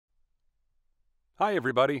Hi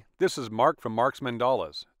everybody, this is Mark from Mark's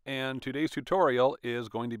Mandalas, and today's tutorial is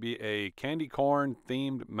going to be a candy corn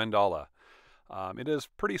themed mandala. It is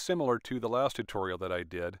pretty similar to the last tutorial that I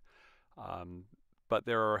did, um, but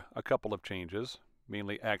there are a couple of changes.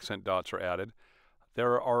 Mainly accent dots are added.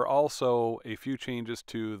 There are also a few changes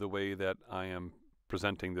to the way that I am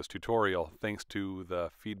presenting this tutorial, thanks to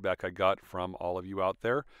the feedback I got from all of you out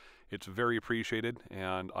there. It's very appreciated,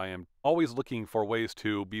 and I am always looking for ways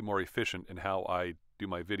to be more efficient in how I do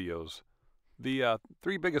my videos. The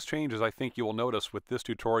three biggest changes I think you will notice with this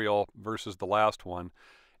tutorial versus the last one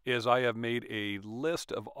is I have made a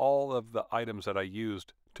list of all of the items that I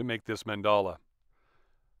used to make this mandala.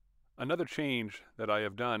 Another change that I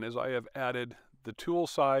have done is I have added the tool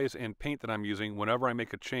size and paint that I'm using whenever I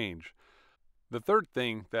make a change. The third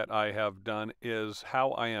thing that I have done is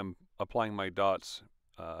how I am applying my dots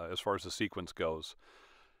as far as the sequence goes.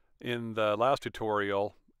 In the last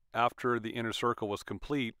tutorial, after the inner circle was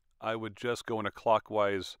complete, I would just go in a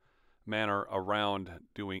clockwise manner around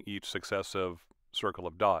doing each successive circle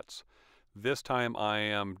of dots. This time I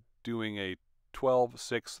am doing a 12,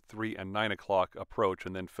 6, 3, and 9 o'clock approach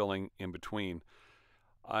and then filling in between.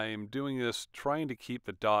 I'm doing this trying to keep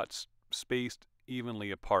the dots spaced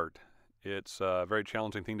evenly apart. It's a very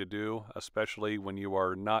challenging thing to do, especially when you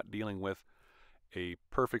are not dealing with a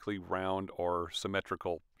perfectly round or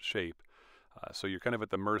symmetrical shape. So you're kind of at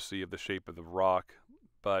the mercy of the shape of the rock,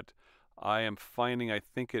 but I am finding I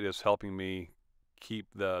think it is helping me keep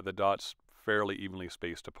the dots fairly evenly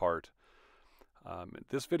spaced apart.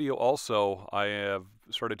 This video also, I have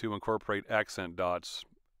started to incorporate accent dots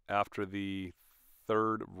after the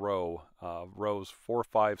third row, rows 4,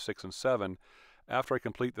 5, 6, and 7. After I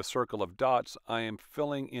complete the circle of dots, I am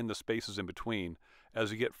filling in the spaces in between.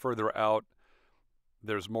 As you get further out,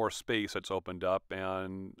 there's more space that's opened up,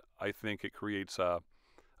 and I think it creates a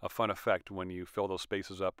fun effect when you fill those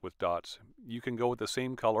spaces up with dots. You can go with the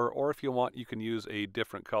same color, or if you want, you can use a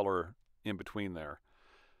different color in between there.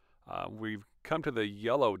 We've come to the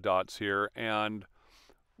yellow dots here, and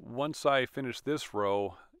once I finish this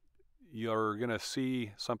row, you're going to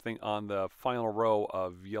see something on the final row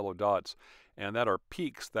of yellow dots, and that are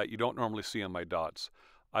peaks that you don't normally see on my dots.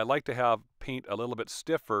 I like to have paint a little bit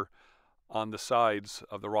stiffer on the sides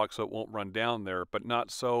of the rock so it won't run down there, but not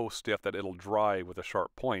so stiff that it'll dry with a sharp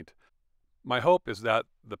point. My hope is that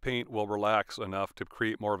the paint will relax enough to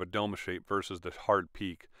create more of a dome shape versus the hard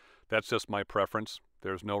peak. That's just my preference.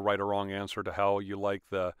 There's no right or wrong answer to how you like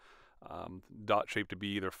the dot shape to be,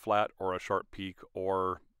 either flat or a sharp peak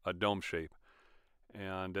or a dome shape.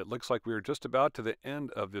 And it looks like we're just about to the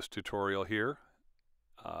end of this tutorial here.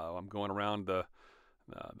 I'm going around the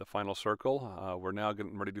final circle. We're now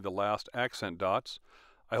getting ready to do the last accent dots.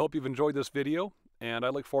 I hope you've enjoyed this video, and I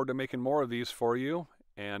look forward to making more of these for you.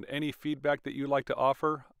 And any feedback that you'd like to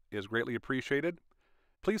offer is greatly appreciated.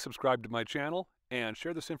 Please subscribe to my channel and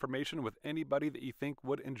share this information with anybody that you think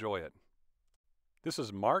would enjoy it. This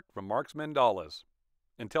is Mark from Mark's Mandalas.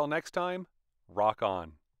 Until next time, rock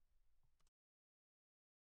on.